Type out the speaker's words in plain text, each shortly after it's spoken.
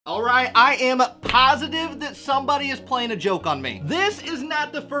All right, I am positive that somebody is playing a joke on me. This is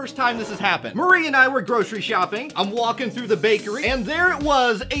not the first time this has happened. Marie and I were grocery shopping. I'm walking through the bakery, and there it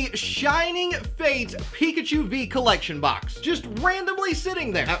was, a Shining Fate Pikachu V collection box, just randomly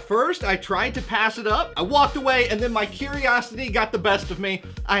sitting there. At first, I tried to pass it up. I walked away, and then my curiosity got the best of me.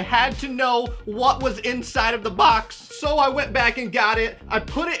 I had to know what was inside of the box, so I went back and got it. I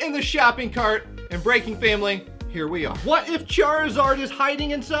put it in the shopping cart, and Breaking Family, here we are. What if Charizard is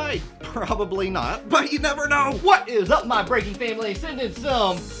hiding inside? Probably not, but you never know. What is up, my Breaking Family? Sending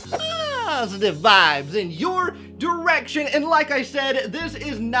some positive vibes in your direction. And like I said, this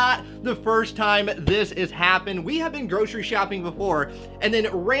is not the first time this has happened. We have been grocery shopping before and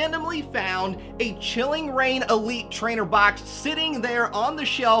then randomly found a Chilling Reign Elite Trainer box sitting there on the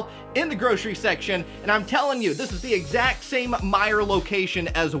shelf in the grocery section. And I'm telling you, this is the exact same Meijer location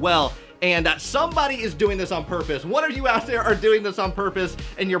as well. And somebody is doing this on purpose. One of you out there are doing this on purpose,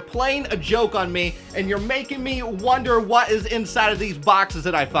 and you're playing a joke on me, and you're making me wonder what is inside of these boxes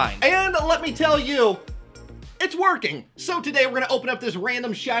that I find. And let me tell you, it's working. So today we're gonna open up this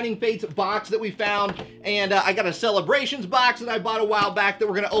random Shining Fates box that we found, and I got a Celebrations box that I bought a while back that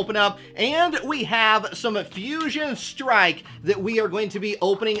we're gonna open up, and we have some Fusion Strike that we are going to be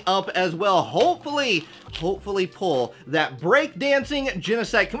opening up as well. Hopefully pull that breakdancing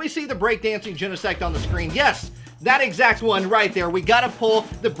Genesect. Can we see the breakdancing Genesect on the screen? Yes. That exact one right there. We gotta pull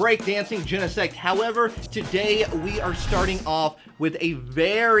the breakdancing Genesect. However, today we are starting off with a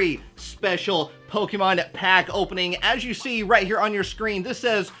very special Pokemon pack opening. As you see right here on your screen, this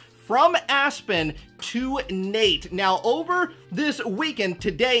says, "From Aspen to Nate." Now, over this weekend,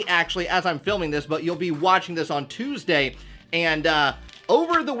 today actually, as I'm filming this, but you'll be watching this on Tuesday, and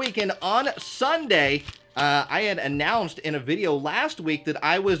over the weekend on Sunday, I had announced in a video last week that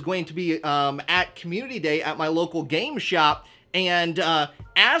I was going to be at Community Day at my local game shop, and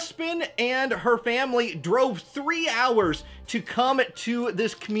Aspen and her family drove 3 hours to come to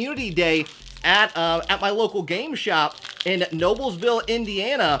this Community Day at my local game shop in Noblesville,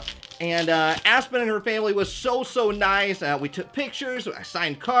 Indiana. And Aspen and her family was so nice. We took pictures, I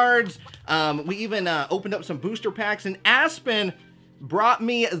signed cards, we even opened up some booster packs, and Aspen brought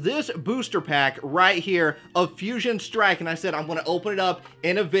me this booster pack right here of Fusion Strike, and I said I'm gonna open it up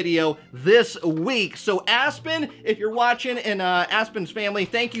in a video this week. So Aspen, if you're watching, and Aspen's family,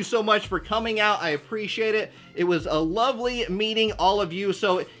 thank you so much for coming out. I appreciate it. It was a lovely meeting all of you.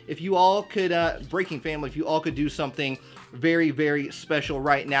 So if you all could, Breaking Family, if you all could do something very special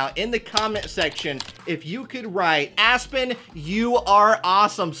right now in the comment section, if you could write, "Aspen, you are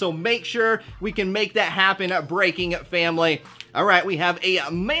awesome." So make sure we can make that happen at Breaking Family. All right, we have a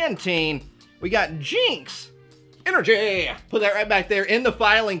Mantine. We got Jinx. Energy. Put that right back there in the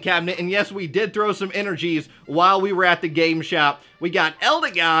filing cabinet. And yes, we did throw some energies while we were at the game shop. We got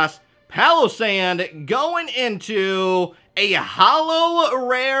Eldegoss, Palossand going into a hollow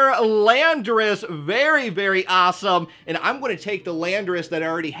rare Landorus. Very awesome. And I'm going to take the Landorus that I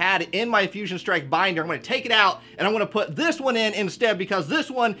already had in my Fusion Strike binder. I'm going to take it out and I'm going to put this one in instead, because this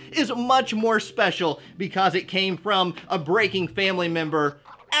one is much more special because it came from a Breaking Family member,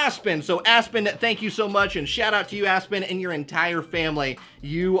 Aspen. So Aspen, thank you so much, and shout out to you, Aspen, and your entire family.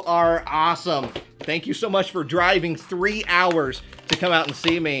 You are awesome. Thank you so much for driving 3 hours to come out and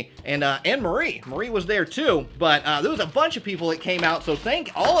see me. And Marie was there too, but there was a bunch of people that came out, so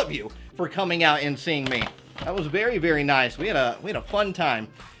thank all of you for coming out and seeing me. That was very nice. We had a fun time.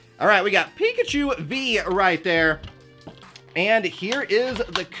 All right, we got Pikachu V right there, and here is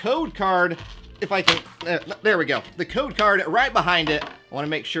the code card. If I can, there we go. The code card right behind it. I want to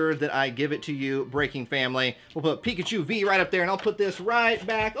make sure that I give it to you, Breaking Family. We'll put Pikachu V right up there, and I'll put this right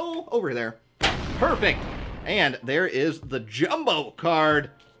back, over there. Perfect. And there is the Jumbo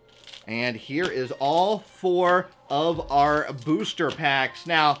card. And here is all 4 of our booster packs.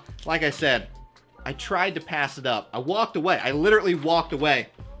 Now, like I said, I tried to pass it up. I walked away. I literally walked away.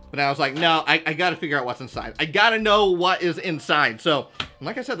 But I was like, no, I got to figure out what's inside. I got to know what is inside. So,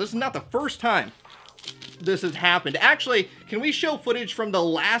 like I said, this is not the first time this has happened. Actually, can we show footage from the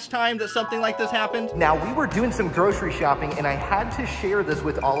last time that something like this happened? Now, we were doing some grocery shopping, and I had to share this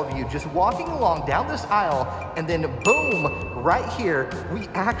with all of you. Just walking along down this aisle, and then boom, right here, we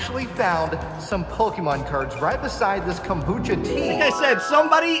actually found some Pokemon cards right beside this kombucha tea. Like I said,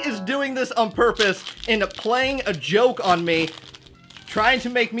 somebody is doing this on purpose and playing a joke on me, trying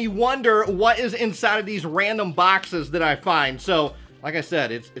to make me wonder what is inside of these random boxes that I find. So, like I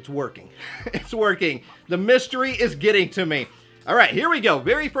said, it's working. It's working. The mystery is getting to me. All right, here we go.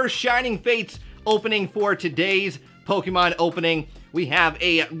 Very first Shining Fates opening for today's Pokemon opening. We have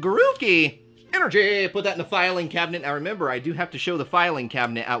a Grookey Energy! Put that in the filing cabinet. Now remember, I do have to show the filing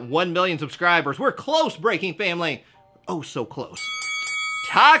cabinet at 1 million subscribers. We're close, Breaking Family. Oh, so close.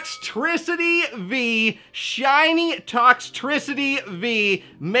 Toxtricity V, Shiny Toxtricity V,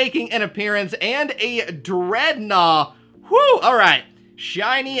 making an appearance, and a Dreadnought. Whew, all right.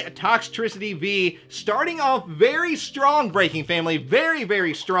 Shiny Toxtricity V, starting off very strong, Breaking Family. Very,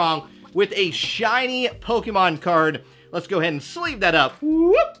 very strong with a shiny Pokemon card. Let's go ahead and sleeve that up.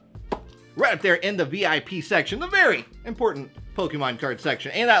 Whoop! Right up there in the VIP section, the very important Pokemon card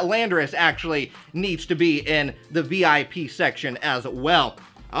section. And that Landorus actually needs to be in the VIP section as well.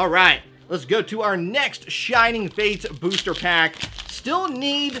 All right, let's go to our next Shining Fates booster pack. Still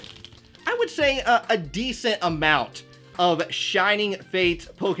need, I would say, a decent amount of Shining Fates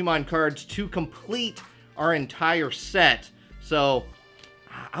Pokemon cards to complete our entire set. So,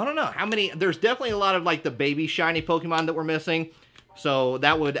 I don't know how many. There's definitely a lot of like the baby shiny Pokemon that we're missing. So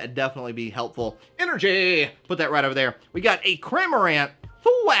that would definitely be helpful. Energy! Put that right over there. We got a Cramorant,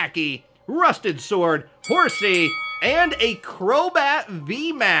 Thwackey, Rusted Sword, Horsey, and a Crobat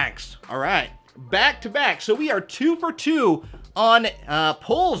VMAX. All right, back to back. So we are 2 for 2 on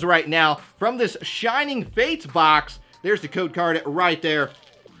pulls right now from this Shining Fates box. There's the code card right there.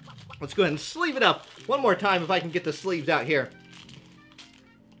 Let's go ahead and sleeve it up one more time if I can get the sleeves out here.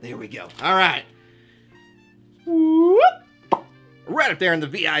 There we go. All right. Whoop. Right up there in the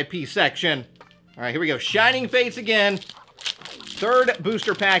VIP section. All right, here we go. Shining Fates again. Third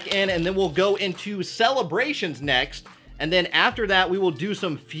booster pack in, and then we'll go into Celebrations next. And then after that, we will do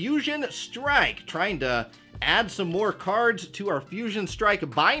some Fusion Strike, trying to add some more cards to our Fusion Strike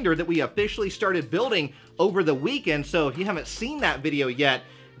binder that we officially started building over the weekend. So if you haven't seen that video yet,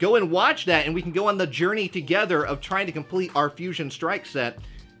 go and watch that, and we can go on the journey together of trying to complete our Fusion Strike set.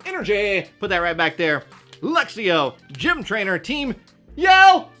 Energy! Put that right back there. Luxio, Gym Trainer, Team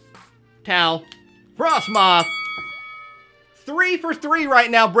Yell, Tao, Frostmoth. 3 for 3 right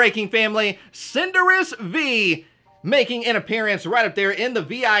now, Breaking Family. Cinderace V making an appearance right up there in the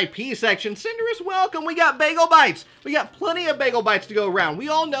VIP section. Cinderace, welcome. We got Bagel Bites. We got plenty of Bagel Bites to go around. We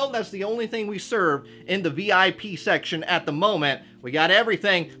all know that's the only thing we serve in the VIP section at the moment. We got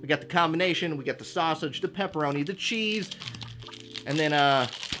everything. We got the combination. We got the sausage, the pepperoni, the cheese, and then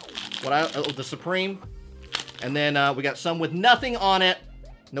the Supreme. And then we got some with nothing on it.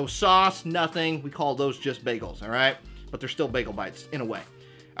 No sauce, nothing. We call those just bagels, all right? But they're still Bagel Bites, in a way.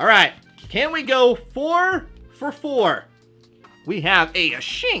 All right, can we go 4 for 4? We have a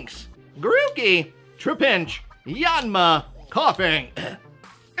Shinx, Grookey, Trapinch, Yanma, Coughing,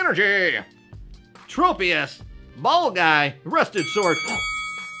 Energy, Tropius, Ball Guy, Rusted Sword.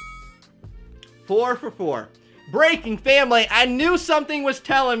 4 for 4. Breaking Family, I knew something was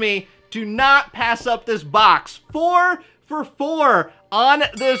telling me to not pass up this box. 4 for 4 on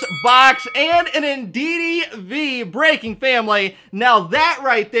this box, and an Indeedee V. Breaking Family. Now that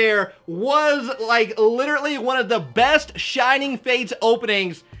right there was like literally one of the best Shining Fates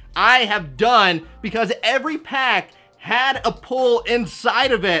openings I have done, because every pack had a pull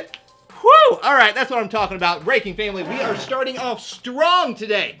inside of it. Whew! All right, that's what I'm talking about. Breaking Family, we are starting off strong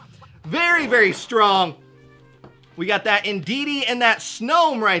today. Very, very strong. We got that Indeedee and that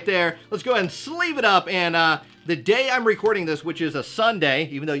Snome right there. Let's go ahead and sleeve it up. And the day I'm recording this, which is a Sunday,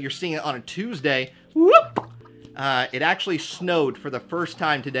 even though you're seeing it on a Tuesday, whoop, it actually snowed for the first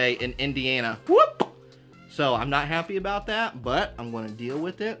time today in Indiana. Whoop! So I'm not happy about that, but I'm going to deal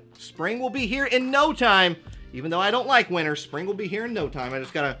with it. Spring will be here in no time. Even though I don't like winter, spring will be here in no time. I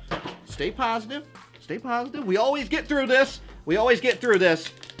just got to stay positive. Stay positive. We always get through this. We always get through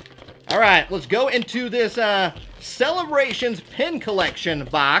this. All right, let's go into this Celebrations Pin Collection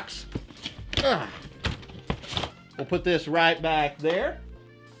box. We'll put this right back there.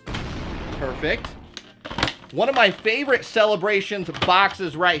 Perfect. One of my favorite Celebrations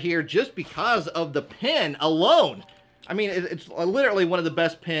boxes right here, just because of the pin alone. I mean, it's literally one of the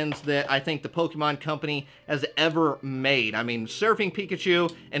best pins that I think the Pokemon Company has ever made. I mean, Surfing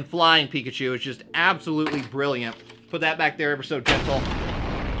Pikachu and Flying Pikachu is just absolutely brilliant. Put that back there ever so gentle.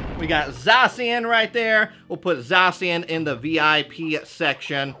 We got Zacian right there. We'll put Zacian in the VIP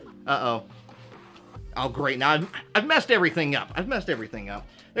section. Uh-oh. Oh, great. Now, I've messed everything up. I've messed everything up.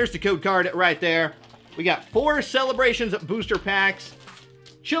 There's the code card right there. We got 4 Celebrations booster packs,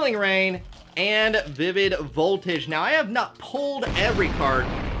 Chilling Reign, and Vivid Voltage. Now, I have not pulled every card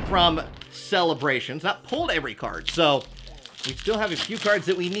from Celebrations. Not pulled every card. So, we still have a few cards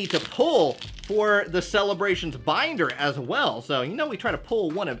that we need to pull for the Celebrations binder as well. So, you know, we try to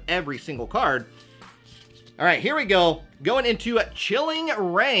pull one of every single card. All right, here we go. Going into Chilling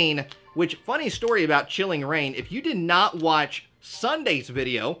Reign, which, funny story about Chilling Reign. If you did not watch Sunday's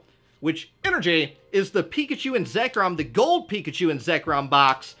video, which energy is the Pikachu and Zekrom, the gold Pikachu and Zekrom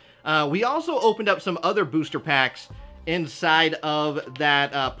box. We also opened up some other booster packs inside of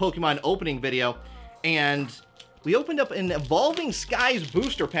that Pokemon opening video, and we opened up an Evolving Skies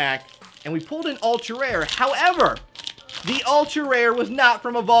booster pack, and we pulled an Ultra Rare. However, the Ultra Rare was not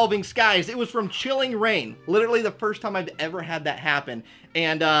from Evolving Skies. It was from Chilling Reign. Literally the first time I've ever had that happen.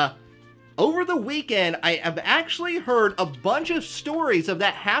 And over the weekend, I have actually heard a bunch of stories of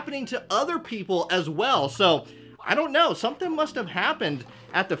that happening to other people as well. So, I don't know. Something must have happened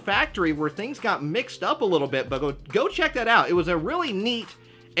at the factory where things got mixed up a little bit. But go check that out. It was a really neat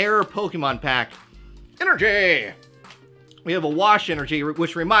Error Pokemon pack. Energy! We have a wash energy,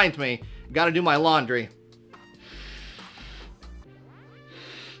 which reminds me, gotta do my laundry.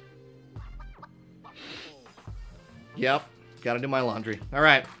 Yep, gotta do my laundry. All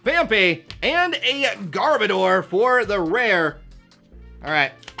right, Vampy and a Garbodor for the rare. All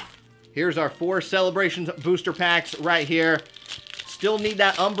right, here's our 4 Celebrations booster packs right here. Still need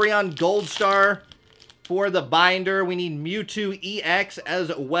that Umbreon Gold Star for the binder. We need Mewtwo EX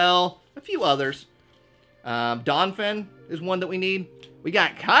as well. A few others. Donphin is one that we need. We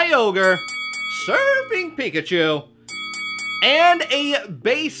got Kyogre, Surfing Pikachu, and a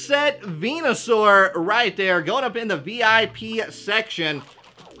base set Venusaur right there, going up in the VIP section.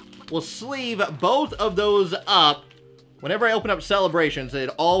 We'll sleeve both of those up. Whenever I open up Celebrations, it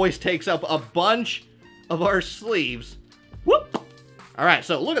always takes up a bunch of our sleeves. Whoop! All right,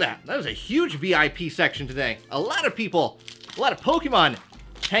 so look at that. That is a huge VIP section today. A lot of people, a lot of Pokemon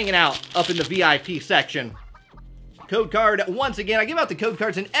hanging out up in the VIP section. Code card, once again, I give out the code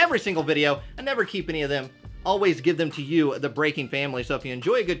cards in every single video. I never keep any of them. Always give them to you, the Breaking family. So if you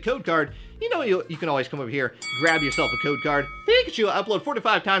enjoy a good code card, you know you can always come over here, grab yourself a code card. Pikachu, I upload 4 to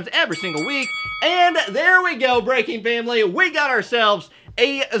 5 times every single week. And there we go, Breaking family. We got ourselves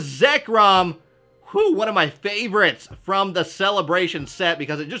a Zekrom. Whew, one of my favorites from the Celebration set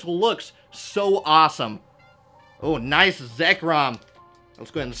because it just looks so awesome. Oh, nice Zekrom. Let's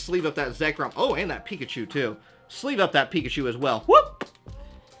go ahead and sleeve up that Zekrom. Oh, and that Pikachu, too. Sleeve up that Pikachu as well. Whoop!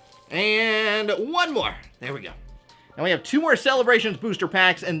 And one more. There we go. Now we have 2 more Celebrations booster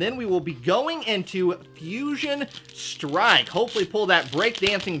packs, and then we will be going into Fusion Strike. Hopefully pull that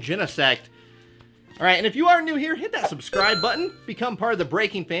Breakdancing Genesect. All right, and if you are new here, hit that subscribe button. Become part of the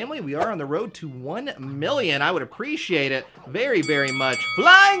Breaking family. We are on the road to 1 million. I would appreciate it very, very much.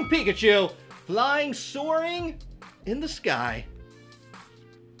 Flying Pikachu. Flying, soaring in the sky.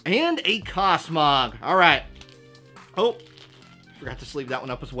 And a Cosmog. All right. Oh, forgot to sleeve that one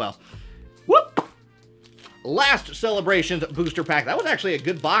up as well. Whoop! Last Celebrations booster pack. That was actually a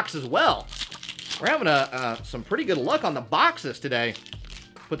good box as well. We're having some pretty good luck on the boxes today.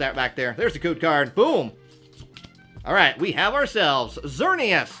 Put that back there. There's the code card. Boom. All right, we have ourselves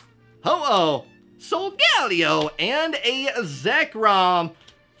Xerneas, Ho-Oh, Solgaleo, and a Zekrom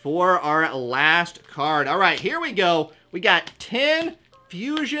for our last card. All right, here we go. We got 10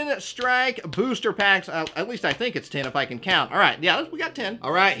 Fusion Strike booster packs. At least I think it's 10 if I can count. All right, yeah, we got 10.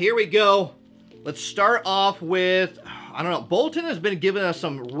 All right, here we go. Let's start off with, I don't know, Bolton has been giving us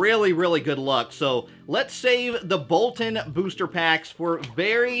some really, really good luck. So let's save the Bolton booster packs for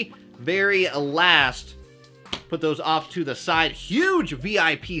very, very last. Put those off to the side. Huge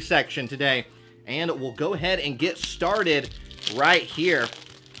VIP section today. And we'll go ahead and get started right here.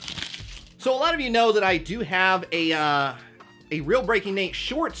 So a lot of you know that I do have a Real Breaking Nate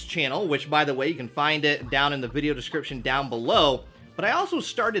Shorts channel, which, by the way, you can find it down in the video description down below. But I also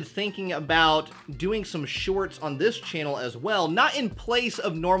started thinking about doing some shorts on this channel as well, not in place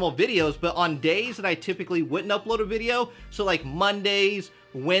of normal videos, but on days that I typically wouldn't upload a video. So like Mondays,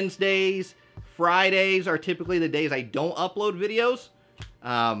 Wednesdays, Fridays are typically the days I don't upload videos.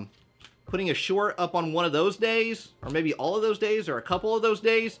 Putting a short up on one of those days, or maybe all of those days, or a couple of those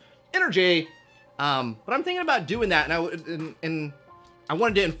days, energy. But I'm thinking about doing that, and I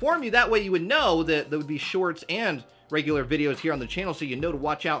wanted to inform you, that way you would know that there would be shorts and regular videos here on the channel, so you know to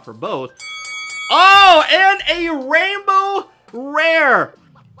watch out for both. Oh, and a Rainbow Rare,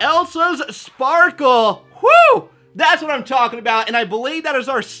 Elsa's Sparkle. Whoo! That's what I'm talking about, and I believe that is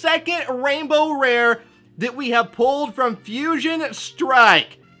our second Rainbow Rare that we have pulled from Fusion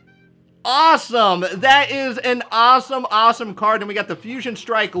Strike. Awesome. That is an awesome, awesome card. And we got the Fusion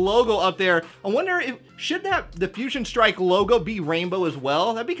Strike logo up there. I wonder if, should the Fusion Strike logo be rainbow as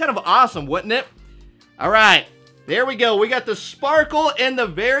well? That'd be kind of awesome, wouldn't it? All right. There we go. We got the Sparkle in the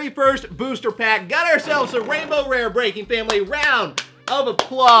very first booster pack. Got ourselves a Rainbow Rare Breaking family. Round of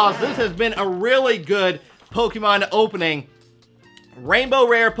applause. This has been a really good Pokemon opening. Rainbow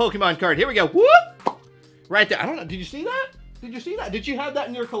Rare Pokemon card. Here we go. Whoop! Right there. I don't know. Did you see that? Did you see that? Did you have that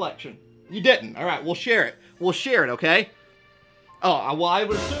in your collection? You didn't. All right, we'll share it. We'll share it, okay? Oh, well, I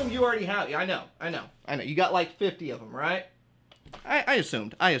would assume you already have. Yeah, I know. You got like 50 of them, right? I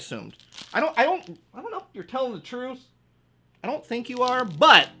assumed. I don't know if you're telling the truth. I don't think you are,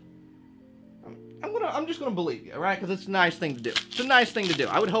 but I'm just gonna believe you, all right? Because it's a nice thing to do. It's a nice thing to do.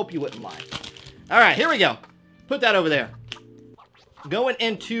 I would hope you wouldn't lie. All right, here we go. Put that over there. Going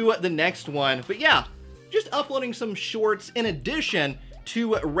into the next one, but yeah, just uploading some shorts in addition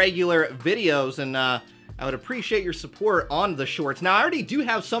to regular videos, and I would appreciate your support on the shorts. Now, I already do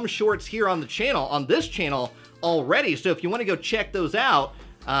have some shorts here on the channel, on this channel already, so if you want to go check those out,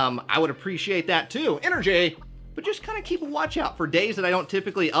 I would appreciate that too. Energy, but just kind of keep a watch out for days that I don't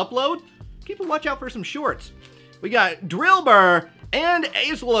typically upload. Keep a watch out for some shorts. We got Drillbur and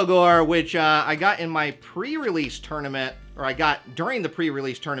Ace Logor, which I got in my pre-release tournament, or I got during the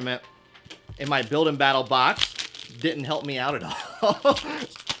pre-release tournament in my build and battle box. Didn't help me out at all.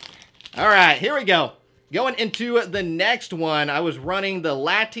 All right, here we go. Going into the next one, I was running the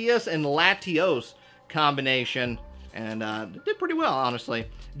Latios and Latios combination, and did pretty well, honestly.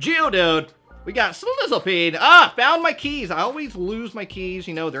 Geodude, we got Slizzlepede. Found my keys. I always lose my keys.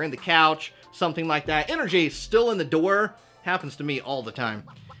 You know, they're in the couch, something like that. Energy still in the door. Happens to me all the time.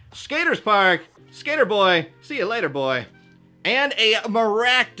 Skaters Park, Skater Boy, see you later, boy. And a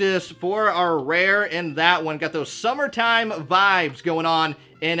Maractus for our rare in that one. Got those summertime vibes going on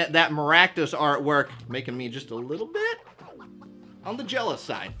in that Maractus artwork, making me just a little bit on the jealous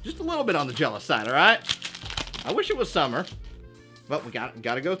side. Just a little bit on the jealous side, all right? I wish it was summer, but we got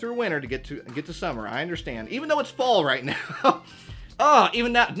to go through winter to get to summer. I understand, even though it's fall right now. Oh,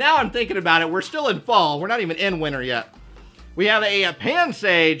 even now I'm thinking about it. We're still in fall. We're not even in winter yet. We have a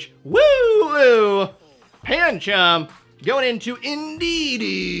Pansage, woo, Panchum, going into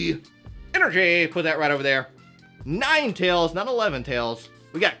Indeedee. Energy, put that right over there. 9 tails, not 11 tails.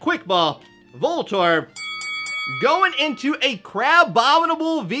 We got Quick Ball, Voltorb, going into a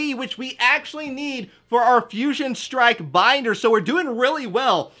Crabominable V, which we actually need for our Fusion Strike binder. So we're doing really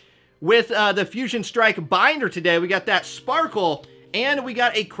well with the Fusion Strike binder today. We got that Sparkle, and we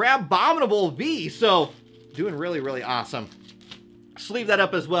got a Crabominable V. So doing really, really awesome. Sleeve that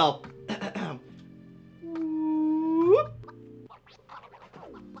up as well.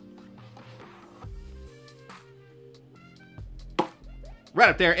 Right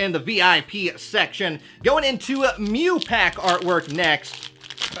up there in the VIP section. Going into Mew Pack artwork next.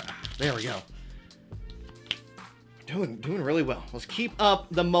 There we go. Doing really well. Let's keep up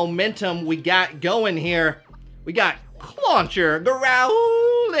the momentum we got going here. We got Clauncher,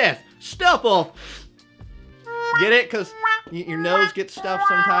 Growlithe, Stuffle. Get it? Because your nose gets stuffed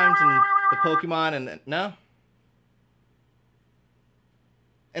sometimes and the Pokemon and... No?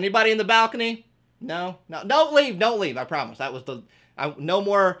 Anybody in the balcony? No? No, don't leave, I promise. That was the... no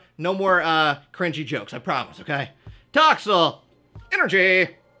more cringy jokes, I promise, okay? Toxel, Energy,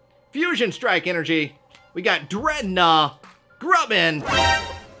 Fusion Strike Energy. We got Dreadnought, Grubbin.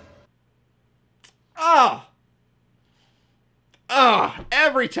 Oh,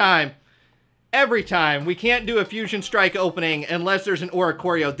 every time. We can't do a Fusion Strike opening unless there's an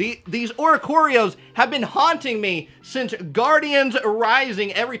Oricorio. These Oricorios have been haunting me since Guardians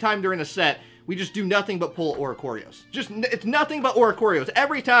Rising. Every time they're in a set, we just do nothing but pull Oricorios. It's nothing but Oricorios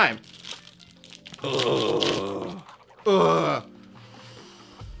every time.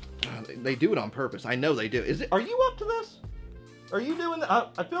 They do it on purpose. I know they do. Are you up to this? Are you doing that?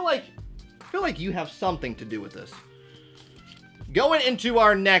 I feel like you have something to do with this. Going into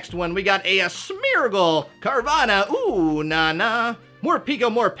our next one, we got a Smeargle, Carvana, ooh, nah. Morpeko,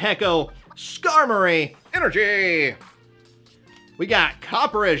 Morpeko, Skarmory, Energy. We got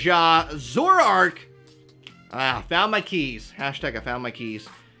Copperajah, Zoroark. Found my keys. Hashtag I found my keys.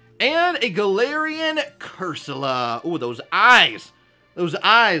 And a Galarian Cursula. Ooh, those eyes. Those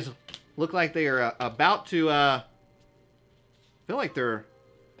eyes look like they are about to, feel like they're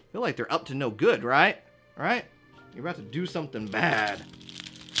up to no good, right? Right? You're about to do something bad.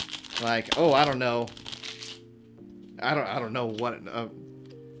 Like, oh, I don't know. I don't know what.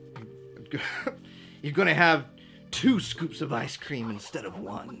 You're gonna have 2 scoops of ice cream instead of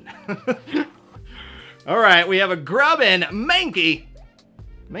 1. All right, we have a Grubbin, Mankey.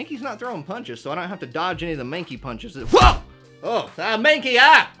 Mankey's not throwing punches, so I don't have to dodge any of the Mankey punches. Whoa! Oh, Mankey,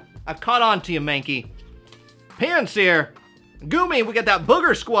 I've caught on to you, Mankey. Pansear, Goomy, we got that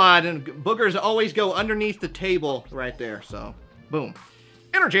Booger squad, and Boogers always go underneath the table right there, so boom.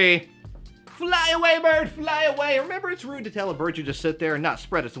 Energy, Fly away, bird, fly away. Remember, it's rude to tell a bird to just sit there and not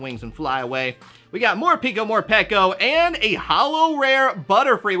spread its wings and fly away. We got more Pico, more Pecco, and a holo rare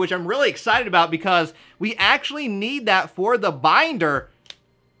Butterfree, which I'm really excited about because we actually need that for the binder.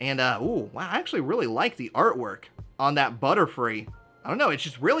 And, ooh, wow, I actually really like the artwork on that Butterfree. I don't know, it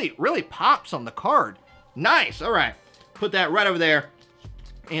just really, really pops on the card. Nice, all right. Put that right over there.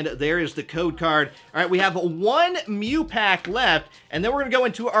 And there is the code card. All right, we have one Mew pack left, and then we're gonna go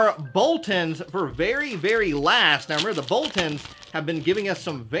into our Boltons for very, very last. Now remember, the Boltons have been giving us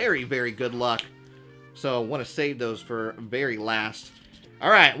some very, very good luck. So I wanna save those for very last.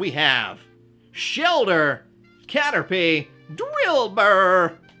 All right, we have Shelter, Caterpie,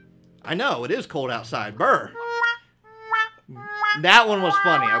 Drillbur. I know, it is cold outside, Burr. That one was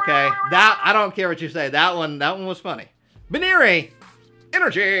funny, okay? That, I don't care what you say, that one was funny. Baneri,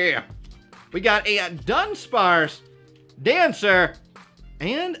 Energy. We got a Dunsparce, Dancer,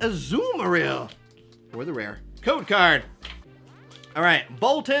 and a Azumarill for the rare code card. All right,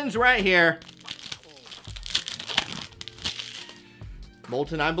 Bolton's right here.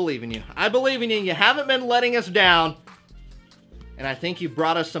 Bolton, I believe in you. I believe in you. You haven't been letting us down. And I think you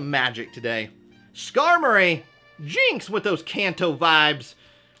brought us some magic today. Skarmory, Jinx with those Kanto vibes.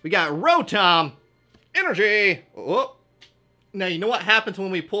 We got Rotom, Energy. Oh. Now, you know what happens when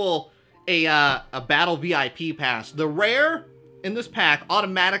we pull a Battle VIP pass? The rare in this pack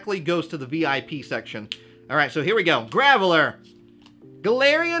automatically goes to the VIP section. All right, so here we go. Graveler,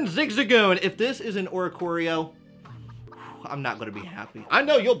 Galarian Zigzagoon. If this is an Oricorio, I'm not going to be happy. I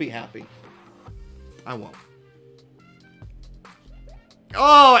know you'll be happy. I won't.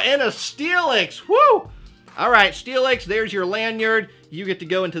 Oh, and a Steelix. Woo! All right, Steelix, there's your lanyard. You get to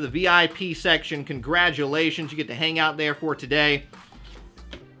go into the VIP section. Congratulations. You get to hang out there for today.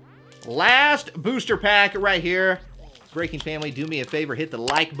 Last booster pack right here. Breaking family, do me a favor. Hit the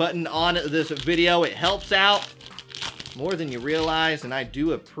like button on this video. It helps out more than you realize, and I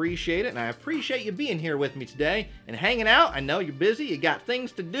do appreciate it. And I appreciate you being here with me today and hanging out. I know you're busy. You got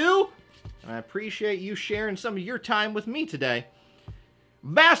things to do. And I appreciate you sharing some of your time with me today.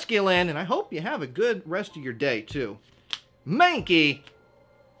 Basculin, and I hope you have a good rest of your day, too. Mankey.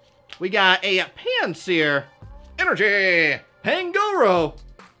 We got a Pansear. Energy. Pangoro.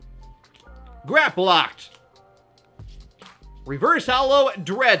 Grapploct. Reverse Holo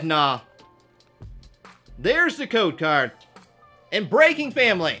Dreadnought. There's the code card. And Breaking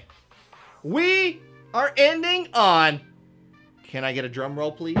Family, we are ending on... Can I get a drum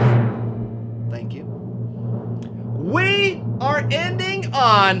roll, please? Thank you. We are ending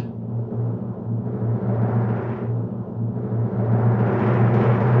on...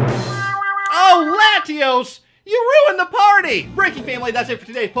 Oh, Latios! You ruined the party! Breaking Family, that's it for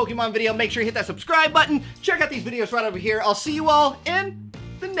today's Pokemon video. Make sure you hit that subscribe button. Check out these videos right over here. I'll see you all in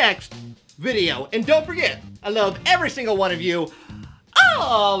the next video. And don't forget, I love every single one of you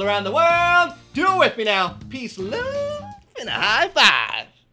all around the world. Do it with me now. Peace, love, and a high five.